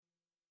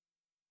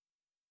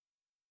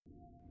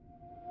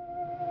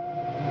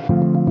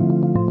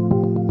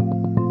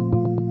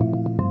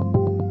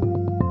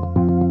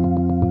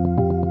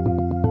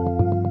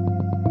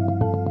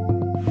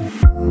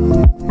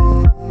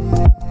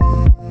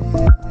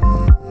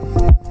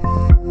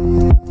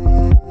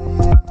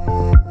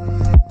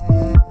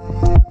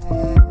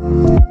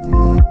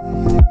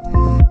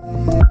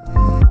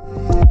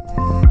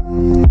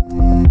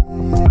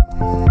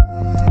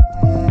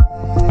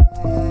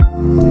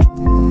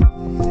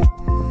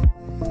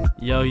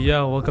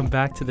Yo, welcome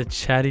back to the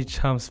Chatty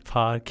Chumbs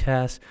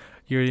podcast.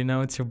 You already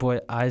know it's your boy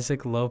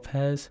Isaac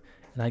Lopez,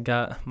 and I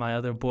got my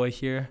other boy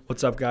here.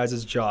 What's up, guys?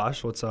 It's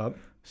Josh. What's up?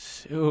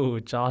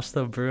 Shoot, Josh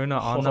the Bruno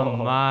on the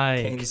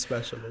mic. Cane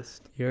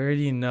specialist. You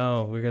already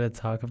know we're going to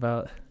talk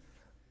about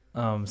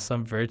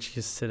some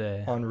virtues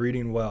today. On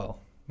reading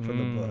well for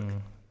the book.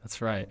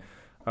 That's right.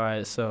 All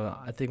right, so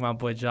I think my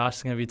boy Josh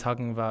is going to be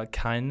talking about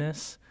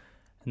kindness,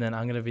 and then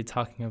I'm going to be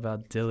talking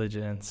about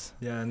diligence.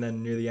 Yeah, and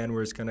then near the end,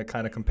 we're just going to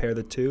kind of compare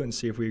the two and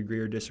see if we agree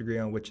or disagree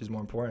on which is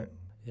more important.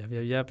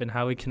 Yep, and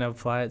how we can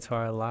apply it to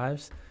our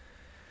lives.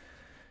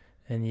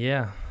 And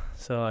yeah,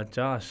 so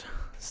Josh,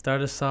 start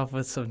us off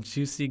with some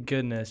juicy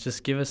goodness.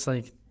 Just give us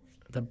like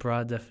the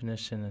broad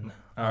definition and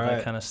all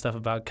that kind of stuff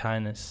about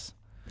kindness.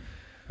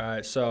 All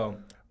right, so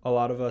a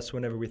lot of us,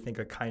 whenever we think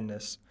of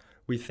kindness,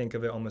 we think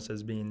of it almost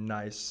as being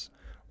nice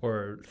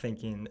or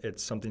thinking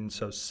it's something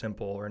so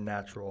simple or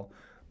natural.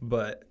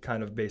 But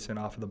kind of basing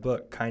off of the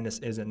book, kindness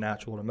isn't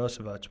natural to most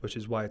of us, which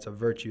is why it's a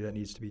virtue that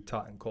needs to be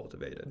taught and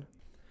cultivated.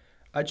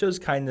 I chose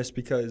kindness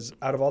because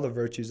out of all the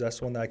virtues, that's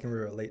the one that I can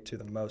relate to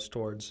the most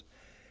towards.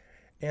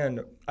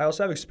 And I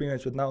also have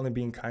experience with not only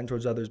being kind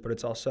towards others, but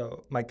it's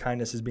also my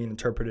kindness is being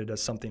interpreted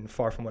as something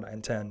far from what I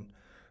intend.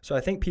 So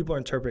I think people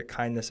interpret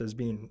kindness as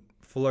being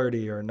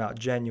flirty or not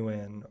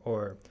genuine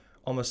or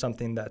almost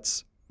something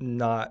that's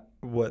not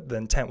what the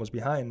intent was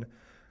behind,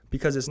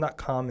 because it's not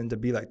common to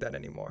be like that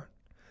anymore.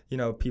 You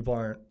know, people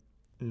aren't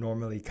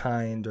normally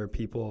kind, or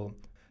people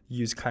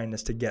use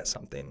kindness to get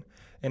something.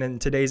 And in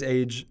today's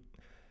age,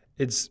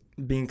 it's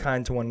being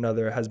kind to one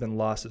another has been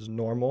lost as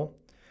normal,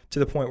 to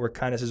the point where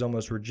kindness is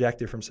almost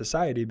rejected from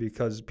society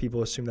because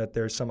people assume that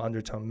there's some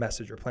undertone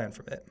message or plan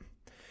from it.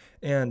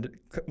 And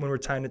when we're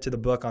tying it to the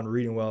book on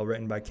reading well,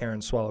 written by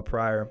Karen Swallow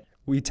Prior,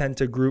 we tend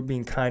to group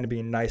being kind and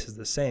being nice as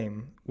the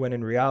same, when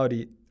in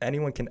reality,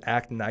 anyone can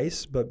act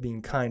nice, but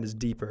being kind is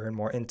deeper and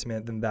more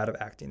intimate than that of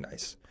acting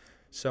nice.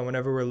 So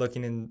whenever we're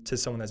looking into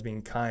someone that's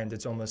being kind,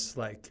 it's almost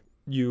like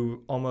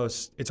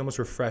it's almost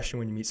refreshing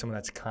when you meet someone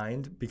that's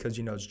kind, because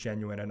you know it's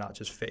genuine and not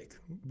just fake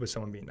with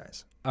someone being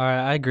nice. All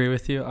right, I agree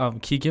with you. Can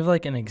you give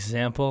like an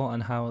example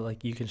on how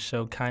like you can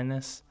show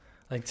kindness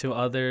like to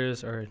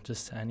others or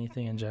just to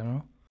anything in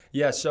general?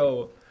 Yeah,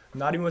 so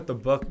not even with the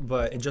book,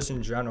 but just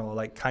in general,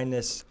 like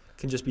kindness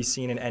can just be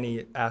seen in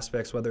any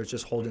aspects, whether it's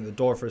just holding the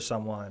door for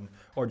someone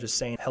or just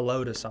saying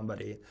hello to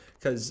somebody,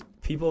 because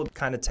people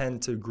kind of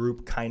tend to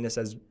group kindness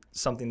as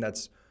something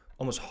that's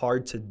almost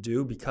hard to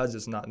do because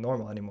it's not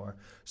normal anymore.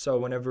 So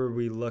whenever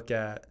we look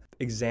at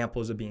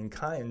examples of being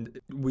kind,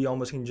 we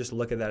almost can just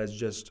look at that as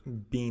just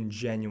being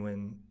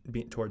genuine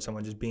towards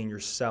someone, just being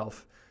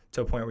yourself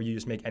to a point where you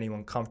just make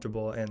anyone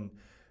comfortable. And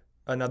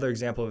another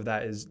example of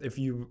that is if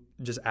you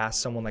just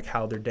ask someone like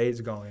how their day is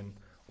going,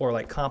 or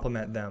like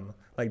compliment them,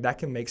 like that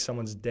can make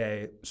someone's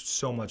day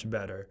so much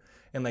better.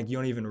 And like you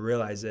don't even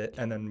realize it.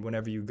 And then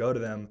whenever you go to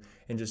them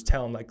and just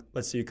tell them, like,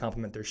 let's say you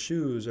compliment their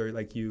shoes, or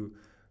like you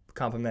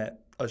compliment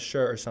a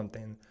shirt or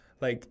something,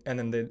 like, and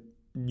then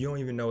you don't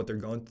even know what they're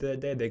going through that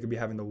day. They could be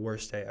having the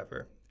worst day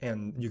ever,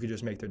 and you could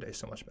just make their day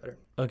so much better.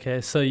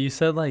 Okay, so you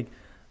said like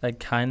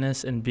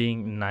kindness and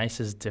being nice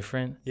is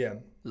different. Yeah.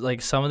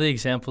 Like some of the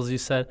examples you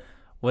said,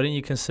 wouldn't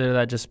you consider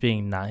that just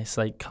being nice,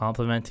 like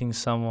complimenting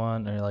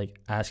someone or like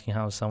asking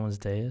how someone's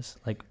day is?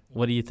 Like,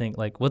 what do you think?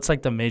 Like, what's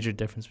like the major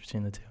difference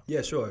between the two?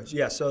 Yeah, sure.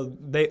 Yeah, so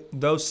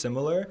though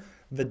similar,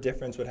 the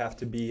difference would have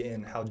to be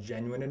in how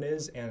genuine it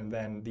is and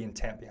then the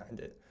intent behind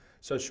it.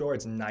 So sure,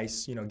 it's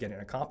nice, getting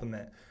a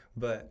compliment,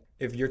 but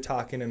if you're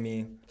talking to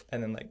me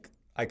and then like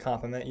I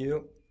compliment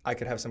you, I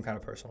could have some kind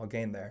of personal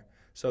gain there.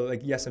 So like,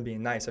 yes, I'm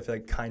being nice. I feel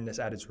like kindness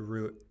at its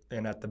root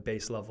and at the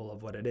base level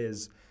of what it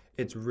is,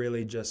 it's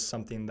really just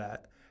something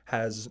that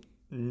has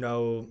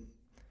no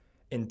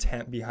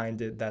intent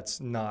behind it, that's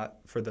not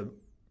for the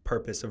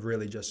purpose of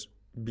really just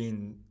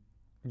being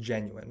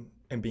genuine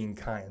and being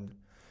kind.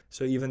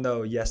 So even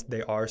though, yes,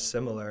 they are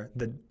similar,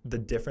 the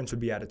difference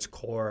would be at its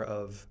core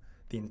of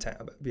the intent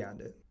behind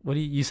it.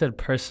 You said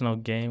personal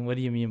gain. What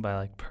do you mean by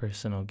like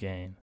personal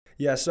gain?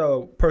 Yeah,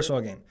 so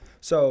personal gain.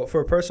 So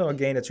for personal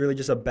gain, it's really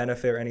just a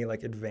benefit or any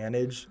like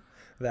advantage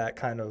that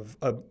kind of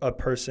a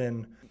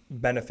person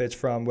benefits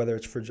from, whether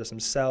it's for just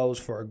themselves,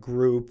 for a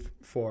group,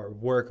 for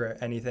work, or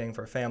anything,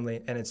 for a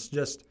family. And it's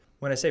just,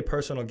 when I say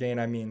personal gain,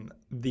 I mean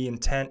the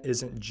intent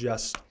isn't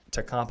just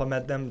to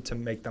compliment them to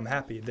make them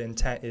happy. The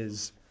intent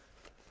is,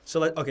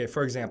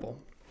 for example,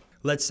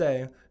 let's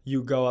say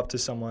you go up to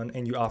someone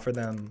and you offer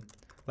them,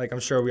 like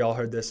I'm sure we all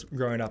heard this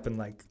growing up in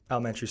like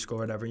elementary school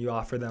or whatever, you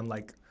offer them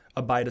like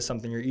a bite of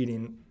something you're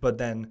eating, but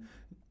then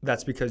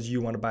that's because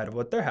you want a bite of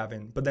what they're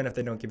having. But then if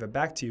they don't give it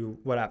back to you,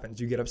 what happens?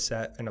 You get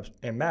upset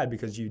and mad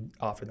because you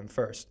offer them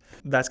first.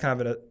 That's kind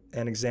of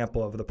an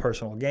example of the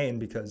personal gain,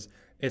 because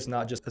it's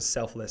not just a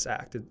selfless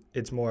act.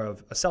 It's more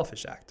of a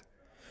selfish act.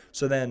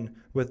 So then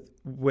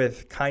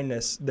with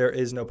kindness, there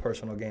is no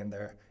personal gain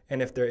there.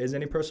 And if there is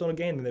any personal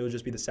gain, then it would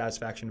just be the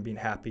satisfaction of being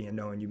happy and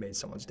knowing you made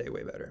someone's day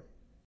way better.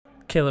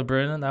 Caleb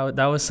Bruno,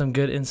 that was some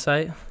good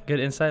insight.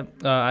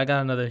 I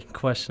got another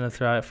question to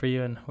throw out for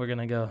you, and we're going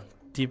to go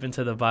deep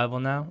into the Bible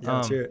now. Yeah,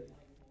 let's hear it.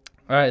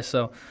 All right,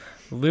 so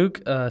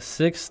Luke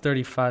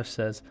 6:35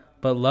 says,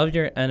 "But love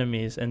your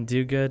enemies and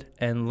do good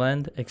and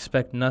lend,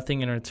 expect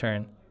nothing in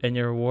return, and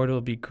your reward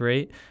will be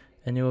great,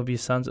 and you will be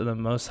sons of the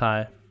Most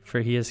High,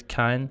 for He is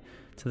kind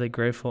to the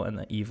grateful and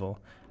the evil."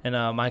 And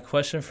my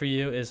question for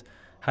you is,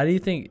 how do you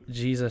think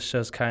Jesus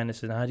shows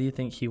kindness, and how do you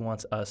think He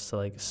wants us to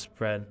like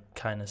spread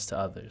kindness to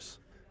others?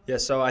 Yeah,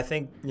 so I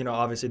think,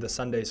 obviously the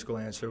Sunday school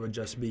answer would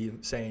just be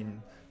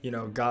saying,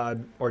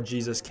 God or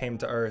Jesus came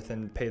to earth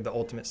and paid the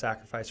ultimate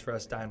sacrifice for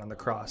us, dying on the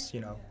cross,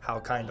 how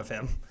kind of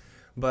him.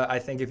 But I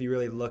think if you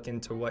really look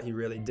into what he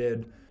really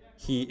did,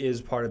 he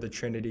is part of the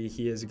Trinity.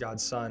 He is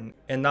God's son.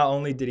 And not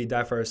only did he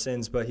die for our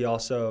sins, but he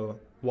also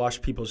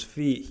washed people's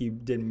feet. He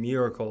did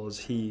miracles.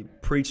 He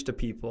preached to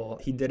people.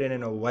 He did it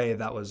in a way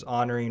that was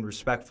honoring,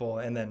 respectful.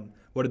 And then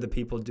what did the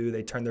people do?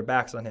 They turned their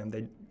backs on him.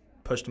 They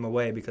pushed him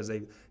away because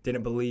they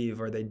didn't believe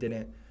or they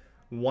didn't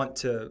want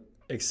to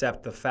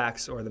accept the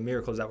facts or the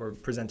miracles that were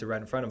presented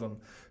right in front of them.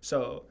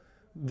 So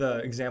the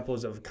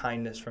examples of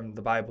kindness from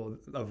the Bible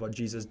of what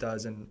Jesus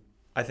does, and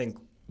I think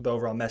the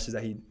overall message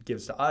that he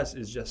gives to us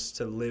is just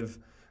to live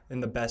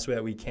in the best way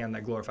that we can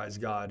that glorifies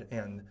God,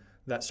 and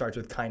that starts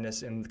with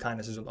kindness, and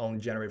kindness is only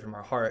generated from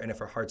our heart. And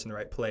if our heart's in the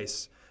right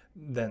place,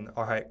 then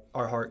our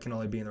heart can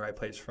only be in the right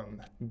place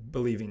from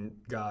believing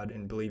God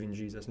and believing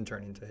Jesus and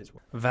turning to his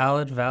word.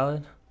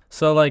 Valid.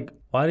 So like,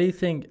 why do you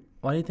think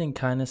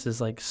kindness is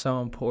like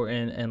so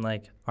important in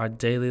like our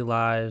daily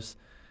lives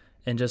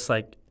and just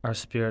like our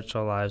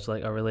spiritual lives,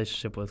 like our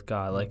relationship with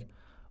God? Like,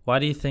 why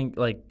do you think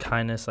like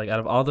kindness, like out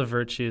of all the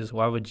virtues,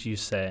 why would you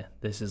say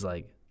this is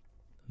like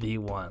the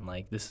one?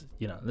 Like this,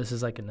 this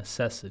is like a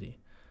necessity.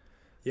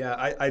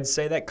 Yeah, I'd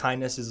say that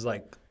kindness is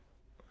like,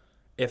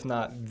 if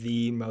not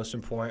the most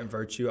important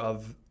virtue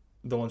of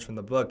the ones from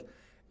the book,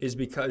 is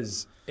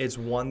because it's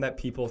one that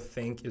people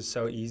think is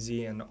so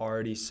easy and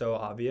already so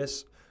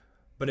obvious,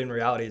 but in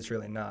reality, it's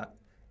really not.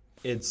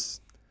 It's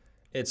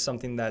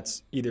something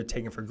that's either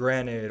taken for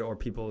granted or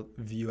people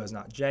view as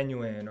not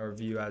genuine or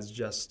view as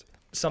just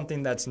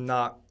something that's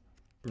not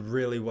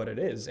really what it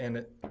is.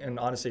 And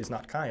honestly, it's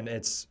not kind.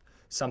 It's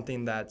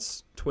something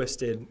that's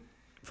twisted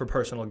for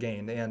personal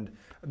gain. And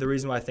the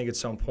reason why I think it's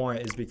so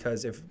important is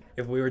because if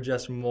we were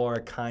just more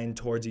kind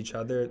towards each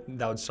other,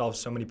 that would solve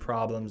so many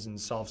problems and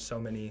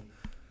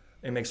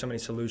make so many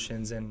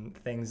solutions and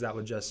things that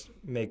would just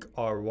make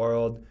our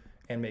world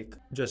and make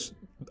just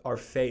our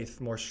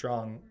faith more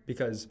strong.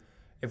 Because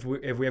if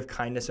we have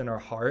kindness in our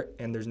heart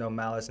and there's no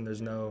malice and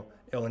there's no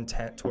ill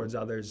intent towards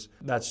others,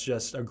 that's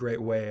just a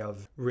great way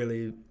of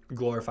really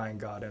glorifying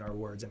God in our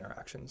words and our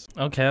actions.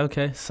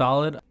 Okay,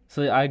 solid.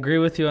 So I agree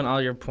with you on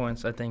all your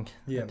points. I think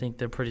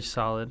they're pretty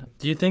solid.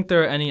 Do you think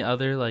there are any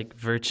other like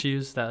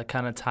virtues that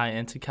kind of tie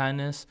into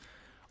kindness,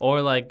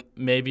 or like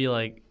maybe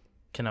like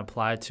can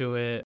apply to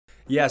it?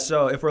 Yeah,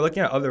 so if we're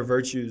looking at other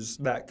virtues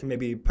that can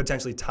maybe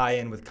potentially tie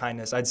in with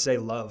kindness, I'd say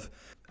love.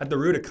 At the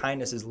root of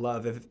kindness is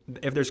love.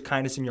 If there's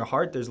kindness in your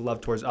heart, there's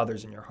love towards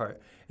others in your heart.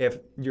 If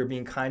you're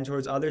being kind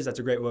towards others, that's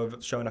a great way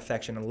of showing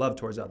affection and love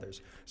towards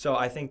others. So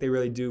I think they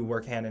really do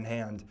work hand in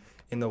hand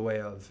in the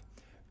way of,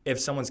 if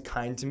someone's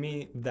kind to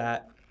me,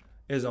 that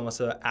is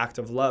almost an act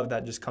of love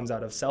that just comes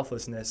out of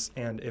selflessness.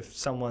 And if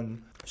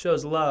someone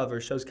shows love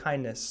or shows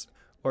kindness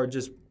or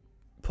just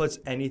puts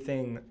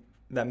anything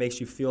that makes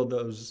you feel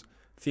those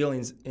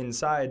feelings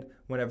inside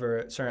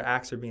whenever certain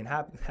acts are being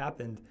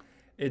happened,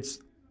 it's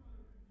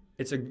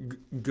a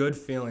good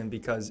feeling,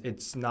 because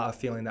it's not a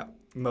feeling that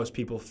most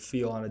people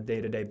feel on a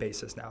day-to-day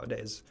basis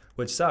nowadays,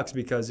 which sucks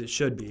because it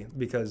should be,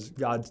 because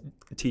God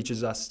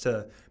teaches us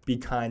to be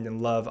kind and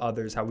love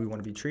others how we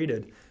want to be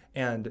treated.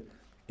 And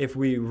if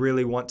we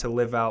really want to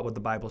live out what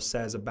the Bible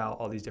says about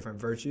all these different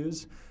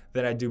virtues,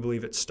 then I do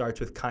believe it starts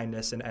with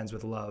kindness and ends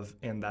with love,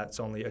 and that's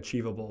only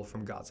achievable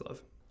from God's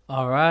love.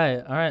 All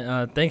right.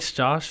 Thanks,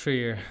 Josh, for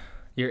your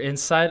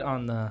insight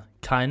on the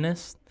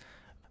kindness.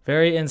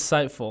 Very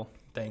insightful.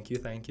 Thank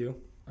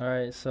you. All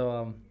right,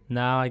 so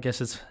now I guess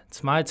it's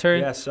my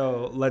turn. Yeah,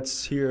 so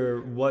let's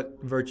hear, what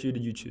virtue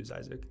did you choose,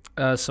 Isaac?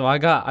 So I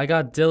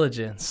got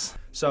diligence.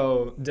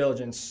 So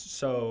diligence.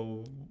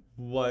 So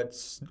what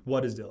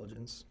is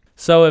diligence?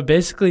 So it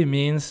basically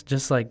means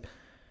just like,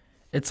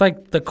 it's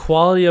like the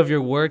quality of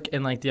your work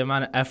and like the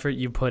amount of effort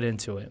you put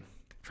into it.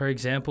 For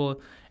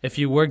example, if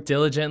you work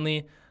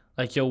diligently,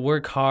 like you'll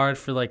work hard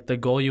for like the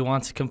goal you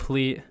want to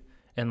complete.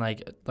 And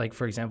like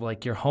for example,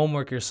 like your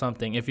homework or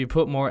something, if you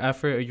put more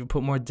effort or you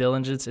put more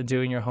diligence in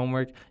doing your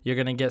homework, you're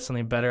going to get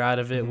something better out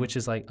of it, which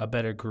is like a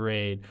better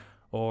grade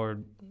or,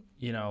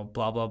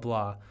 blah, blah,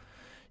 blah.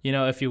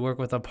 If you work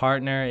with a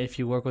partner, if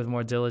you work with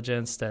more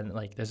diligence, then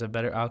like there's a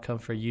better outcome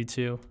for you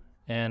too.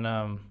 And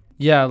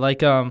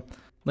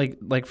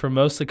like for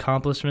most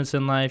accomplishments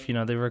in life,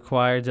 they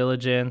require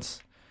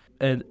diligence.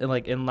 And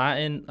like in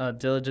Latin,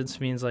 diligence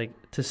means like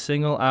to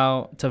single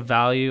out, to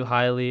value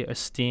highly,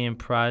 esteem,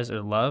 prize,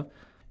 or love.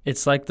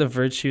 It's like the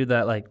virtue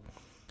that like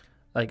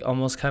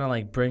almost kind of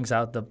like brings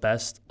out the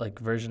best like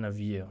version of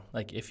you.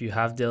 Like if you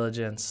have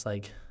diligence,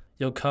 like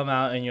you'll come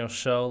out and you'll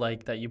show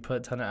like that you put a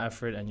ton of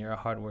effort and you're a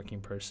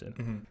hardworking person.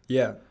 Mm-hmm.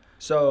 Yeah.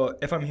 So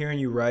if I'm hearing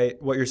you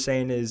right, what you're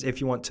saying is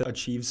if you want to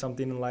achieve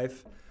something in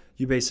life,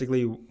 you basically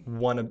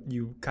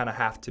you kind of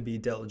have to be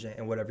diligent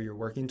in whatever you're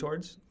working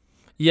towards.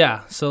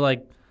 Yeah. So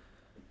like,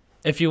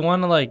 if you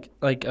want to like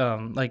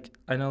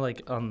I know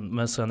like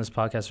mostly on this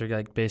podcast we're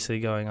like basically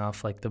going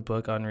off like the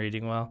book on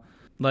reading well.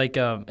 Like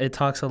it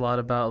talks a lot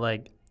about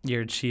like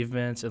your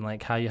achievements and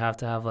like how you have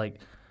to have like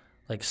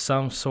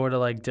some sort of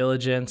like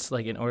diligence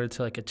like in order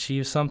to like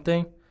achieve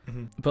something.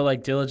 Mm-hmm. But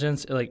like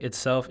diligence like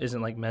itself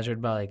isn't like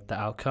measured by like the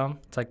outcome.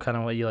 It's like kind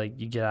of what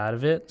you get out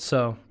of it.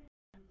 So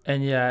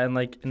and yeah, and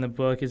like in the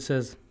book it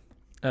says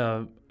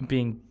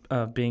being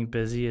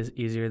busy is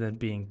easier than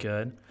being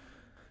good.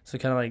 So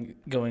kind of like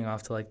going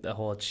off to like the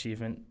whole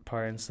achievement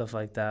part and stuff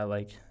like that.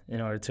 Like in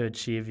order to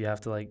achieve, you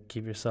have to like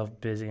keep yourself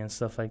busy and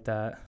stuff like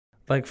that.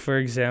 Like for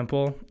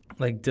example,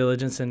 like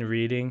diligence in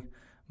reading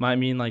might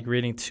mean like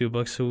reading 2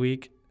 books a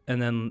week,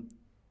 and then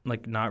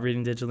like not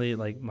reading digitally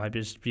like might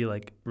just be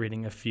like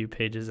reading a few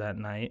pages at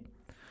night.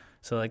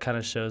 So that kind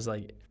of shows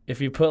like if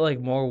you put like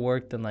more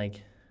work than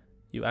like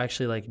you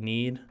actually like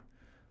need,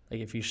 like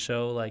if you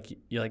show like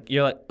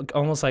you're like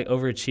almost like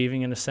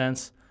overachieving in a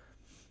sense.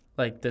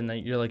 Like then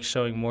you're like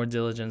showing more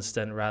diligence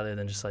than rather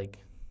than just like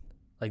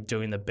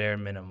doing the bare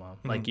minimum.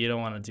 Mm-hmm. Like you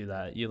don't want to do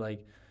that. You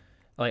like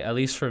at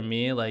least for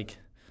me, like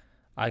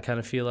I kind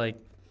of feel like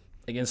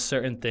in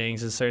certain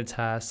things, in certain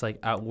tasks, like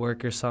at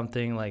work or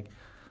something, like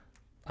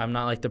I'm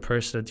not like the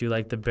person to do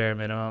like the bare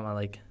minimum. I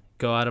like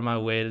go out of my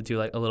way to do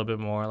like a little bit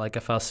more. Like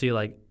if I'll see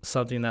like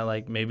something that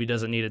like maybe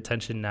doesn't need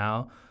attention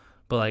now,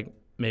 but like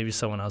maybe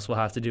someone else will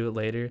have to do it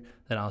later,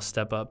 then I'll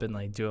step up and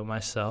like do it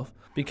myself.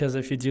 Because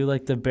if you do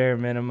like the bare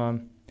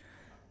minimum,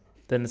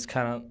 then it's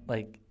kind of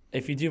like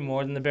if you do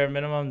more than the bare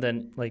minimum,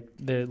 then like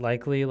they're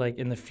likely like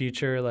in the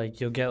future like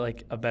you'll get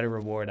like a better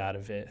reward out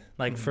of it.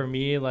 Like for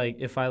me, like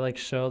if I like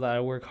show that I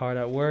work hard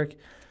at work,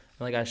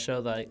 like I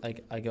show that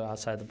like I go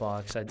outside the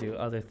box, I do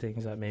other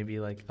things that maybe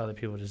like other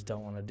people just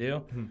don't want to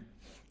do,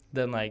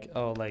 then like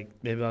like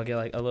maybe I'll get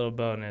like a little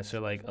bonus or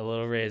like a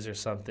little raise or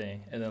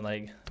something, and then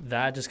like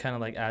that just kind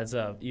of like adds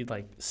up. You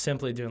like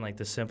simply doing like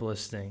the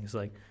simplest things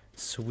like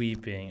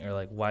sweeping or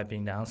like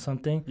wiping down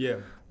something,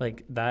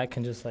 like that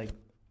can just like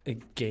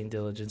gain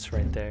diligence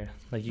right there.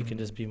 Like you can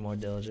just be more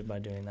diligent by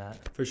doing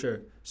that. For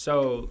sure.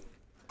 So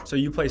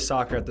you play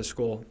soccer at the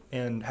school,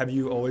 and have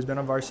you always been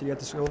on varsity at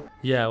the school?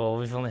 Yeah, well,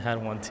 we've only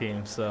had one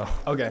team, so.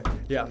 Okay,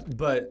 yeah,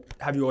 but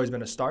have you always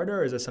been a starter,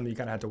 or is that something you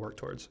kind of had to work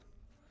towards?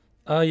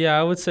 Yeah,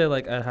 I would say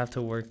like I had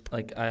to work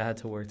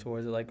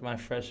towards it. Like my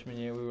freshman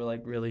year, we were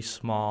like really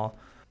small.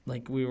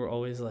 Like we were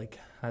always like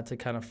had to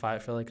kind of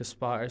fight for like a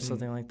spot or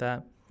something like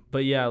that.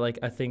 But yeah, like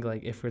I think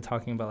like if we're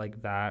talking about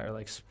like that or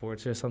like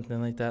sports or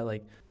something like that,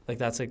 like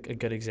that's a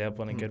good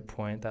example and a good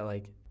point that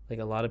like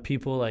a lot of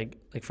people like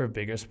for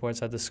bigger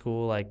sports at the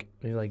school, like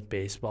maybe like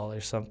baseball or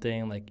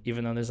something, like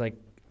even though there's like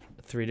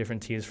 3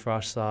 different teams,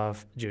 frosh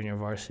soft, junior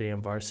varsity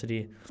and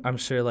varsity, I'm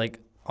sure like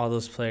all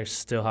those players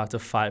still have to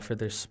fight for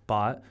their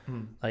spot.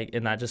 Like,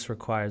 and that just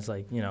requires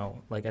like, you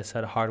know, like I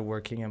said, hard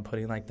working and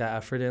putting like that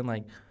effort in,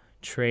 like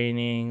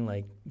training,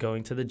 like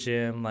going to the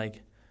gym,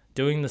 like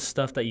doing the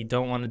stuff that you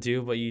don't want to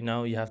do, but you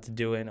know you have to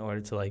do it in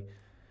order to like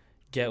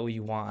get what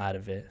you want out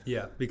of it.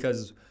 Yeah,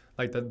 because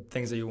like the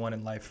things that you want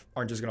in life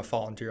aren't just going to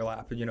fall into your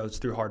lap. You know, it's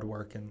through hard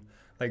work. And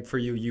like for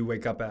you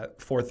wake up at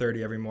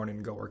 4:30 every morning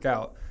and go work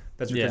out.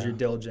 That's because you're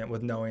diligent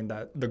with knowing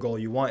that the goal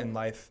you want in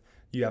life,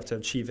 you have to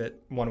achieve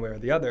it one way or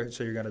the other.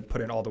 So you're going to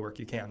put in all the work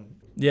you can.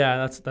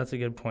 Yeah, that's a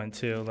good point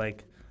too.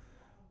 Like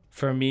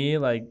for me,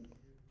 like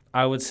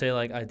I would say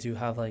like I do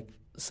have like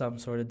some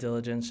sort of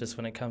diligence just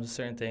when it comes to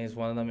certain things.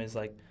 One of them is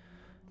like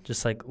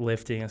just like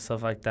lifting and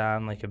stuff like that.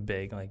 I'm like a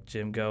big like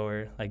gym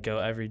goer. I go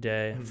every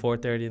day,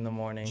 4:30 in the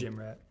morning. Gym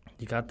rat.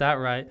 You got that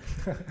right.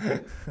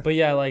 But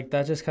yeah, like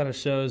that just kind of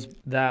shows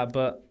that.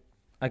 But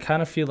I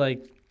kind of feel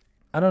like,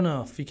 I don't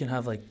know if you can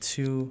have like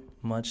too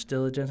much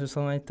diligence or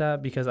something like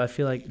that, because I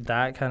feel like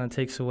that kind of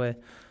takes away,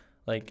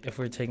 like if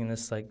we're taking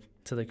this like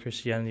to the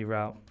Christianity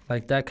route,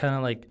 like that kind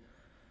of like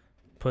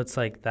puts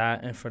like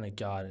that in front of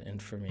God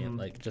and for me,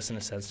 like just in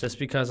a sense, just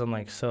because I'm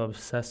like so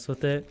obsessed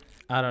with it.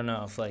 I don't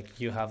know if like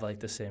you have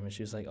like the same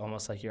issues, like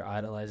almost like you're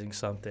idolizing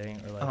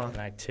something or like an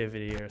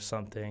activity or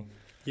something.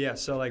 Yeah,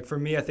 so like for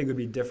me, I think it would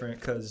be different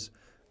because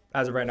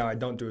as of right now, I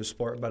don't do a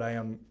sport, but I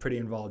am pretty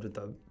involved with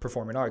the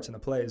performing arts and the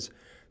plays.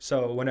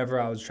 So whenever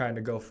I was trying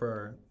to go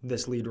for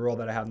this lead role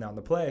that I have now in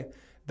the play,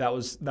 that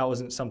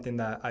wasn't something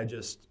that I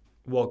just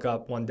woke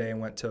up one day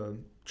and went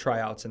to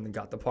tryouts and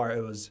got the part.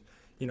 It was,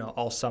 you know,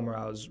 all summer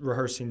I was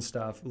rehearsing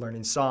stuff,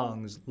 learning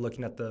songs,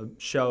 looking at the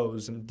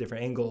shows and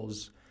different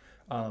angles,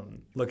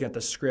 looking at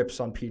the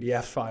scripts on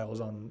PDF files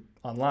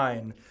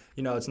online.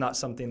 You know, it's not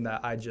something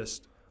that I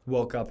just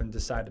woke up and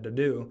decided to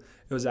do.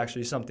 It was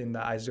actually something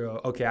that I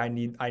go, okay, I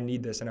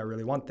need this and I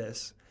really want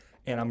this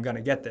and I'm going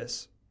to get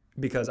this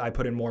because I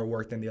put in more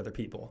work than the other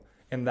people.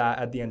 And that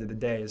at the end of the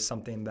day is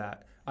something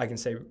that I can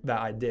say that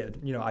I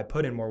did. You know, I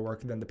put in more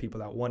work than the people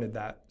that wanted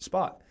that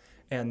spot.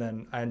 And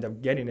then I ended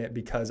up getting it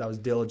because I was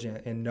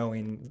diligent in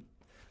knowing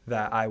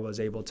that I was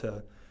able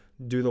to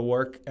do the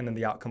work and then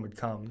the outcome would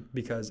come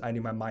because I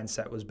knew my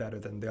mindset was better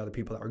than the other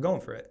people that were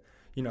going for it.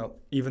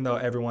 Even though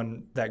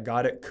everyone that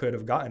got it could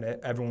have gotten it,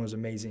 everyone was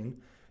amazing,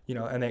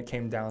 and it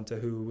came down to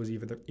who was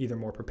either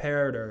more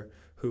prepared or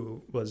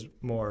who was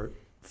more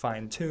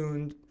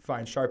fine-tuned,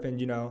 fine-sharpened,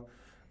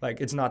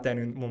 Like, it's not that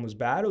anyone was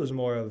bad. It was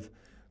more of,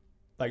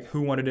 like,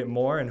 who wanted it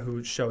more and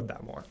who showed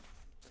that more.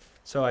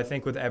 So I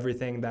think with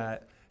everything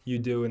that you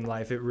do in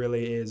life, it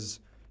really is,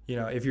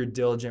 if you're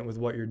diligent with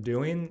what you're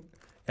doing,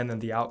 and then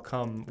the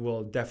outcome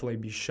will definitely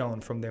be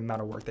shown from the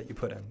amount of work that you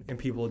put in, and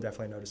people will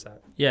definitely notice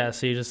that. Yeah,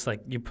 so you just,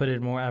 you put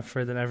in more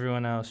effort than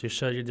everyone else. You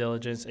showed your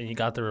diligence, and you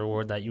got the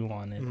reward that you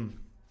wanted. Mm-hmm.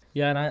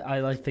 Yeah, and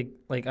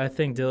I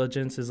think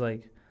diligence is, I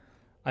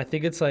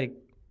think it's,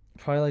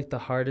 probably, the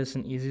hardest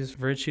and easiest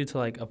virtue to,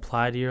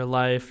 apply to your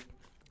life.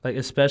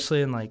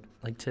 Especially in,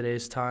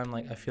 today's time,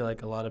 I feel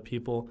like a lot of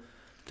people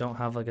don't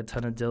have, a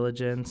ton of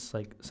diligence.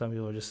 Some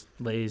people are just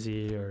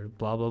lazy or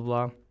blah, blah,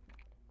 blah.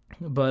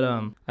 But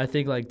I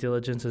think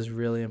diligence is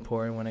really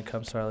important when it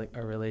comes to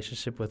our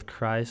relationship with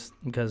Christ,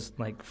 because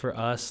for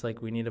us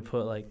we need to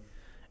put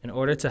in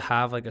order to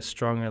have a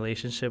strong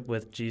relationship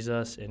with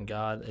Jesus and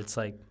God, it's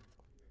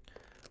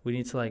we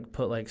need to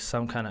put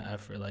some kind of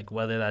effort,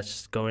 whether that's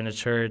just going to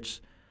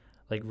church,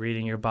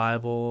 reading your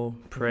Bible,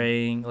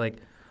 praying,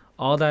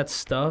 all that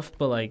stuff.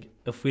 But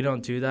if we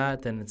don't do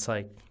that, then it's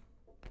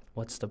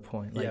what's the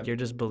point? You're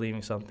just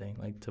believing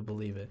something to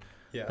believe it.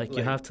 Yeah,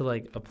 you have to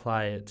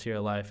apply it to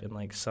your life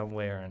in some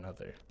way or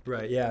another.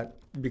 Right. Yeah.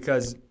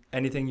 Because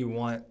anything you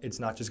want, it's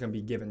not just going to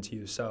be given to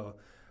you. So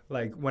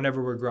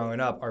whenever we're growing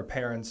up, our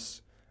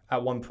parents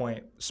at one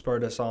point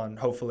spurred us on,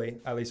 hopefully,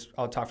 at least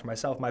I'll talk for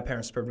myself. My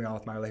parents spurred me on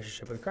with my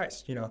relationship with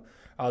Christ.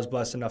 I was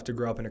blessed enough to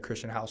grow up in a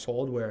Christian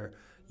household where,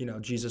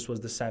 Jesus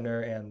was the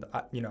center, and,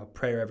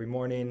 prayer every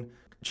morning,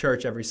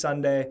 church every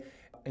Sunday.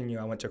 And,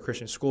 I went to a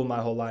Christian school my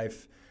whole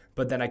life.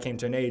 But then I came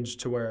to an age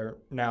to where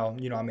now,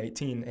 I'm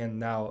 18, and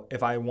now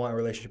if I want a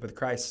relationship with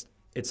Christ,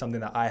 it's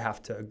something that I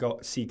have to go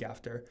seek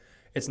after.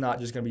 It's not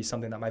just going to be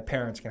something that my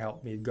parents can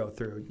help me go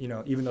through.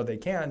 Even though they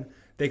can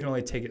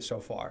only take it so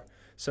far.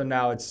 So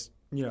now it's,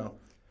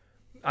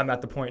 I'm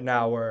at the point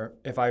now where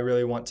if I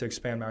really want to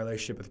expand my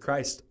relationship with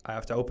Christ, I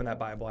have to open that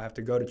Bible. I have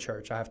to go to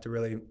church. I have to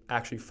really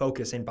actually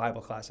focus in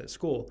Bible class at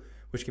school,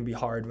 which can be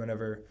hard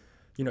whenever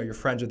you're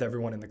friends with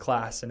everyone in the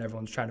class and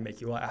everyone's trying to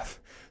make you laugh.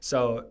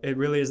 So it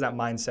really is that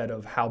mindset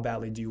of how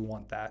badly do you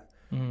want that?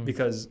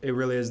 Because it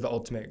really is the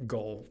ultimate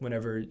goal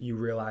whenever you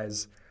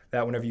realize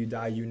that whenever you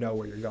die, you know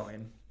where you're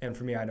going. And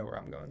for me, I know where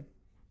I'm going.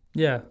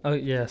 Yeah. Oh,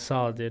 yeah.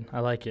 Solid, dude. I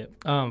like it.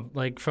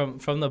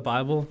 From the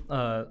Bible,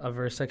 a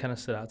verse that kind of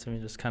stood out to me,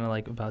 just kind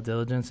of about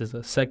diligence, is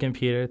 2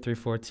 Peter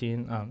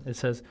 3:14. It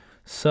says,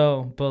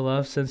 "So,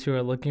 beloved, since you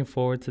are looking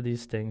forward to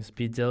these things,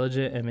 be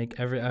diligent and make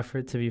every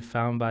effort to be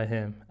found by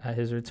him at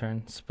his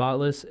return,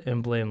 spotless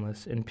and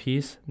blameless, in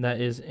peace that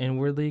is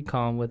inwardly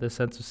calm, with a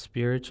sense of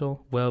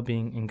spiritual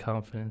well-being and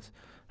confidence,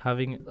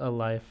 having a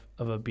life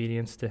of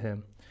obedience to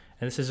him."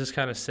 And this is just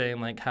kind of saying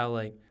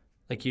how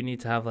you need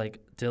to have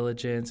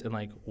diligence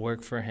and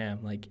work for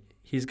him.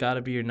 He's got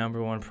to be your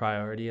number one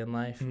priority in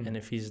life. And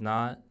if he's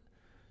not,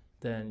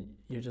 then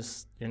you're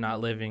not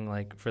living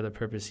for the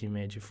purpose he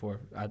made you for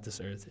at this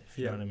earth, if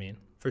you know what I mean.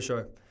 For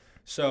sure.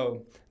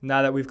 So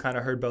now that we've kind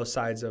of heard both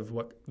sides of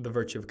what the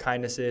virtue of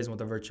kindness is and what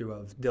the virtue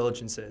of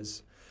diligence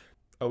is,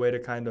 a way to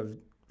kind of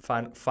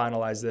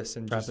finalize this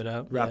and just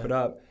wrap it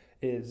up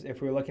is,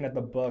 if we're looking at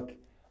the book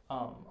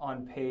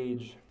on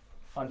page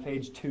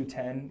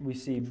 210, we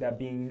see that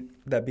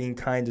being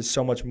kind is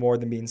so much more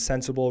than being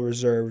sensible,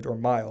 reserved, or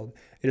mild.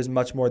 It is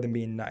much more than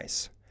being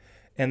nice.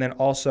 And then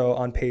also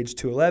on page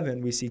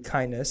 211, we see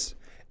kindness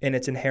in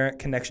its inherent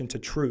connection to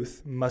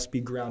truth must be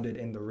grounded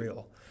in the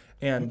real.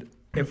 And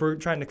if we're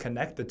trying to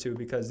connect the two,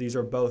 because these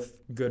are both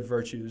good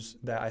virtues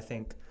that I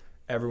think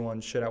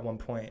everyone should at one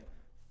point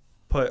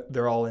put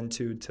their all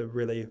into to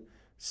really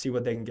see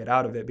what they can get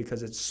out of it,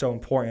 because it's so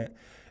important.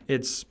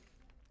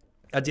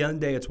 At the end of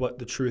the day, it's what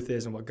the truth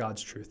is and what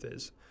God's truth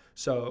is.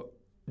 So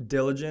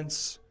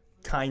diligence,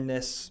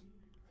 kindness,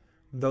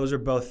 those are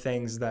both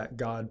things that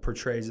God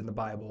portrays in the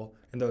Bible,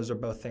 and those are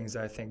both things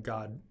that I think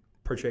God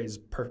portrays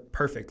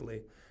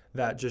perfectly.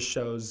 That just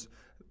shows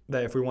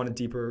that if we want a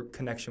deeper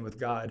connection with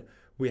God,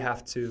 we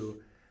have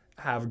to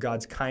have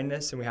God's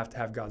kindness and we have to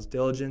have God's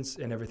diligence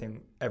in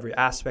every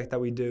aspect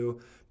that we do,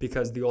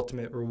 because the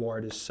ultimate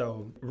reward is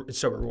so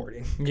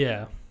rewarding.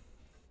 Yeah.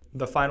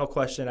 The final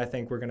question I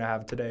think we're going to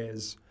have today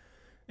is,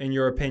 in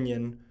your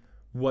opinion,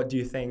 what do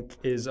you think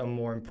is a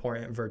more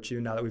important virtue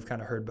now that we've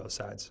kind of heard both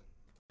sides?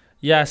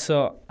 Yeah,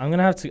 so I'm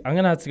gonna have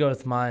to go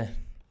with my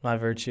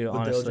virtue, with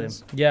honestly.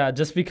 Diligence? Yeah,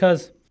 just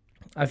because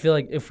I feel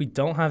if we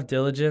don't have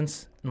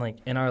diligence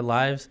in our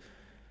lives,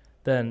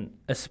 then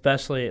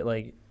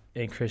especially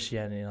in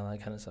Christianity and all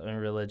that kind of stuff, in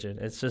religion,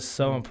 it's just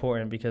so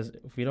important, because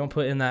if we don't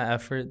put in that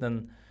effort,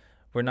 then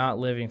we're not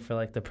living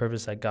for the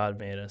purpose that God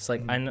made us. I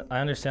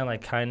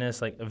understand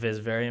kindness is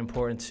very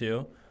important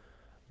too,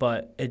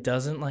 but it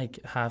doesn't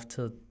have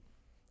to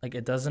like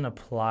it doesn't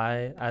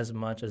apply as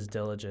much as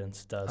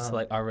diligence does to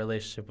like our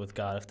relationship with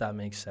God, if that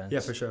makes sense. Yeah,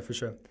 for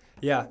sure.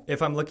 Yeah,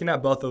 if I'm looking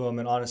at both of them,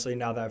 and honestly,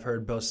 now that I've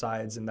heard both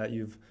sides and that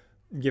you've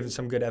given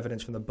some good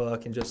evidence from the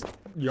book and just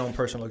your own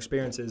personal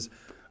experiences,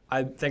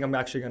 I think I'm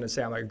actually going to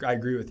say I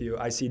agree with you.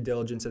 I see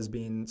diligence as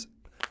being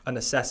a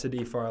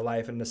necessity for our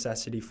life, and a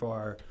necessity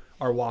for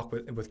our walk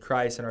with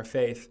Christ and our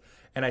faith.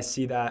 And I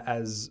see that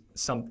as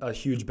a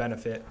huge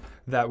benefit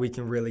that we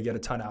can really get a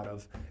ton out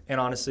of. And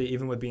honestly,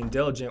 even with being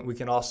diligent, we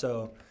can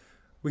also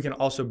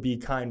be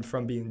kind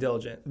from being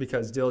diligent,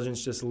 because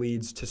diligence just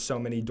leads to so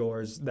many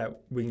doors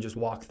that we can just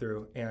walk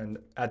through. And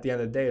at the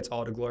end of the day, it's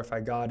all to glorify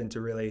God and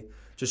to really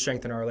just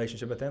strengthen our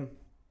relationship with Him.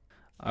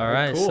 All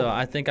right, cool. So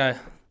I think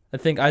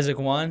Isaac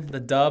won the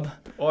dub,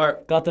 or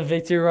got the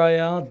victory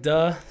royale.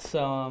 Duh.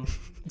 So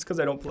it's because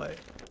I don't play.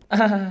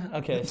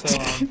 Okay, so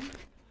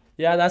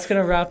yeah, that's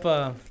gonna wrap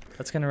the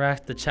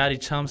Chatty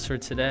Chumbs for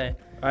today.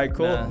 All right,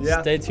 cool.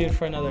 Stay tuned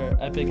for another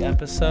epic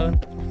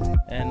episode.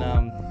 And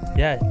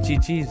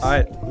GG's. All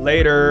right,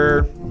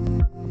 later.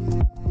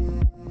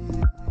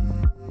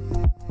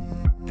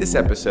 This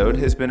episode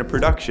has been a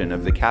production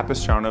of the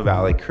Capistrano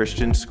Valley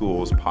Christian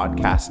Schools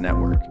Podcast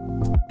Network.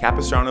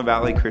 Capistrano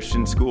Valley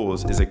Christian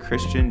Schools is a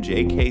Christian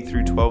JK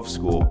through 12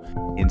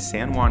 school in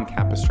San Juan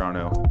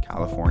Capistrano,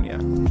 California.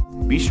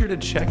 Be sure to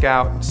check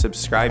out,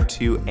 subscribe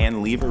to,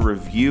 and leave a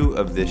review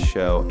of this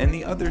show and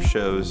the other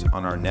shows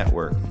on our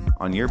network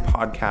on your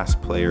podcast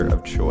player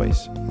of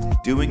choice.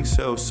 Doing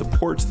so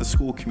supports the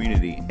school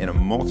community in a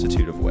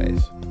multitude of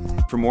ways.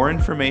 For more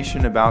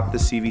information about the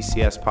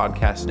CVCS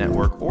Podcast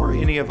Network or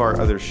any of our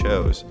other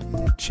shows,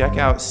 check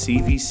out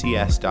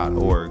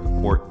cvcs.org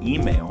or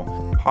email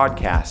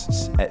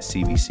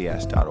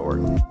podcasts@cvcs.org.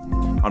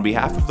 On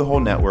behalf of the whole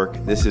network,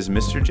 this is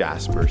Mr.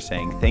 Jasper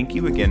saying thank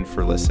you again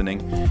for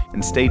listening,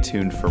 and stay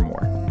tuned for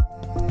more.